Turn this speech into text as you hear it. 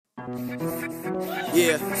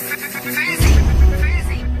Yeah.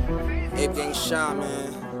 Ape Gang Shy,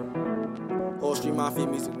 man. Whole Street Mafia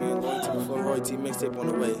music, man. Loyalty before royalty, mixtape on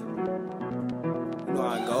the way. You know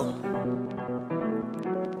how it go.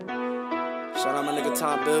 Shout out my nigga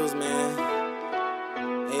Tom Bills, man.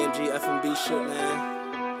 AMG, F&B shit,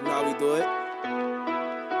 man. You know how we do it.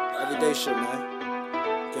 Everyday shit,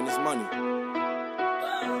 man. Getting this money.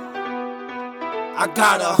 I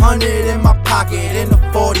got 100 in my pocket and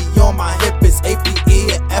a 40 on my hip. It's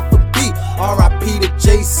APE and F&B, RIP to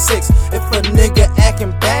J6. If a nigga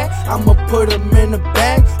acting bad, I'ma put him in the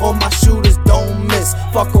bag. All my shooters don't miss,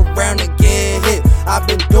 fuck around and get hit. I've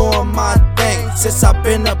been doing my thing since I've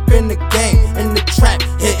been up in the game. In the trap,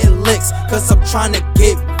 hitting licks, cause I'm tryna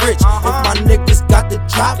get rich. If my niggas got the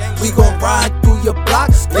drop, we gon' ride through your block,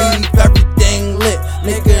 leave everything lit.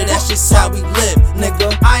 Nigga, that's just how we live,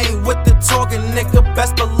 nigga. I ain't with the talking, nigga,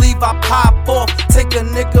 best believe I pop off. Take a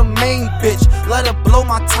nigga main bitch, let her blow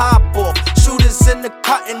my top off. Shooters in the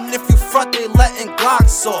cut, and if you front, they letting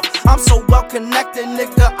Glocks off. I'm so well connected,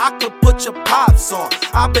 nigga, I could put your pops on.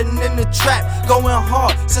 I've been in the trap, going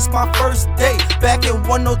hard since my first day. Back in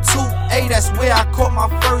 102A, that's where I caught my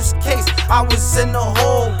first case. I was in the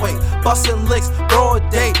hallway, busting licks, broad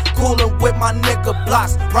day, coolin' with my nigga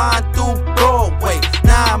blocks, riding through Broadway.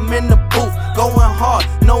 Now I'm in the booth, going hard,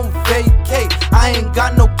 no vacay. I ain't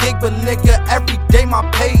got no gig, but nigga, every day my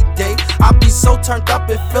payday. I be so turned up,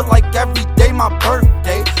 it feel like every day my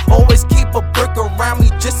birthday. Always keep a brick around me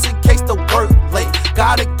just in case the work late.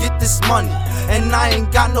 Gotta get this money, and I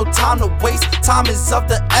ain't got no time to waste. Time is of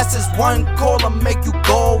the essence, one call will make you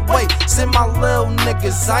go away. Send my little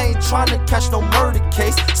niggas, I ain't tryna catch no murder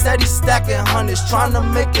case. Steady stacking hundreds, tryna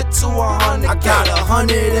make it to 100. I got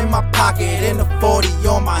 100 in my pocket and a 40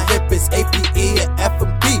 on my hip. It's APE and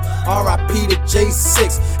F&B, RIP to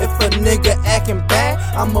J6. If a nigga acting bad,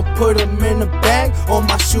 I'ma put him in the bag. All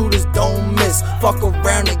my shooters don't miss, fuck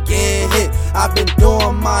around and get hit. I've been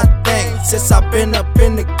doing my thing since I've been up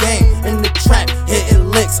in the game. In the trap, hitting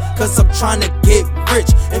licks, cause I'm tryna get rich.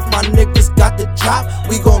 If my niggas got the drop,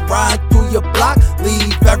 we gon' ride through your block,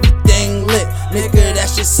 leave everything lit. Nigga,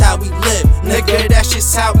 that's just how we live. Nigga, that's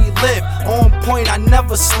just how we live. On point, I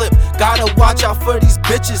never slip. Gotta watch out for these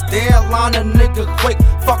bitches, they'll line a nigga quick.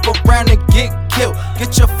 Fuck around and get killed.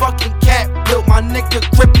 Get your fucking cat built. My nigga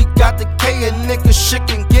Crippy got the K, and nigga shit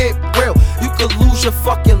can get real. You could lose your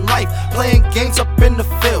fucking life playing games up in the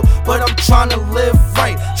field, but I'm tryna live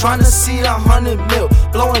right, tryna see 100 mil,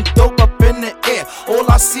 blowing dope up in the air. All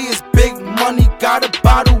I see is big money. Got a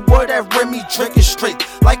bottle of that Remy, drinking straight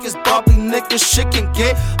like it's bubbly. Nigga, shit can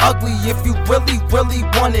get ugly if you really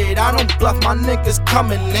want it. I don't bluff, my niggas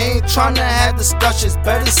coming. They ain't tryna have discussions,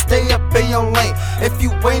 better stay up in your lane. If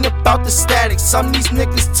you ain't about the static, some of these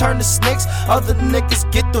niggas turn to snakes, other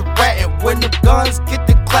niggas get the ratting. When the guns get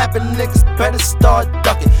the clapping, niggas better start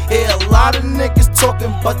ducking. Hear a lot of niggas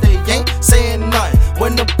talking, but they ain't saying nothing.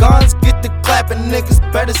 When the guns get the clapping, niggas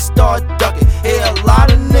better start ducking. Hear a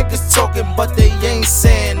lot of niggas talking, but they ain't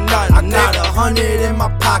saying nothing. I got 100 in my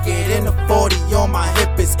pocket and a 40 on my hip.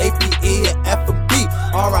 It's APE and F&B,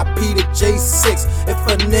 RIP to J6. If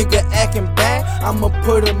a nigga acting bad, I'ma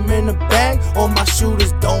put him in the bag. All my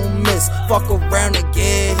shooters don't miss, fuck around and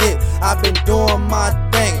get hit. I've been doing my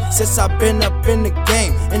thing since I've been up in the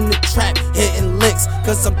game. In the trap, hitting licks,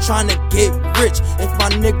 cause I'm tryna get rich. If my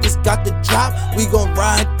niggas got the drop, we gon'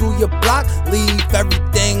 ride through your block, leave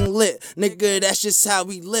everything lit. Nigga, that's just how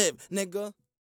we live, nigga.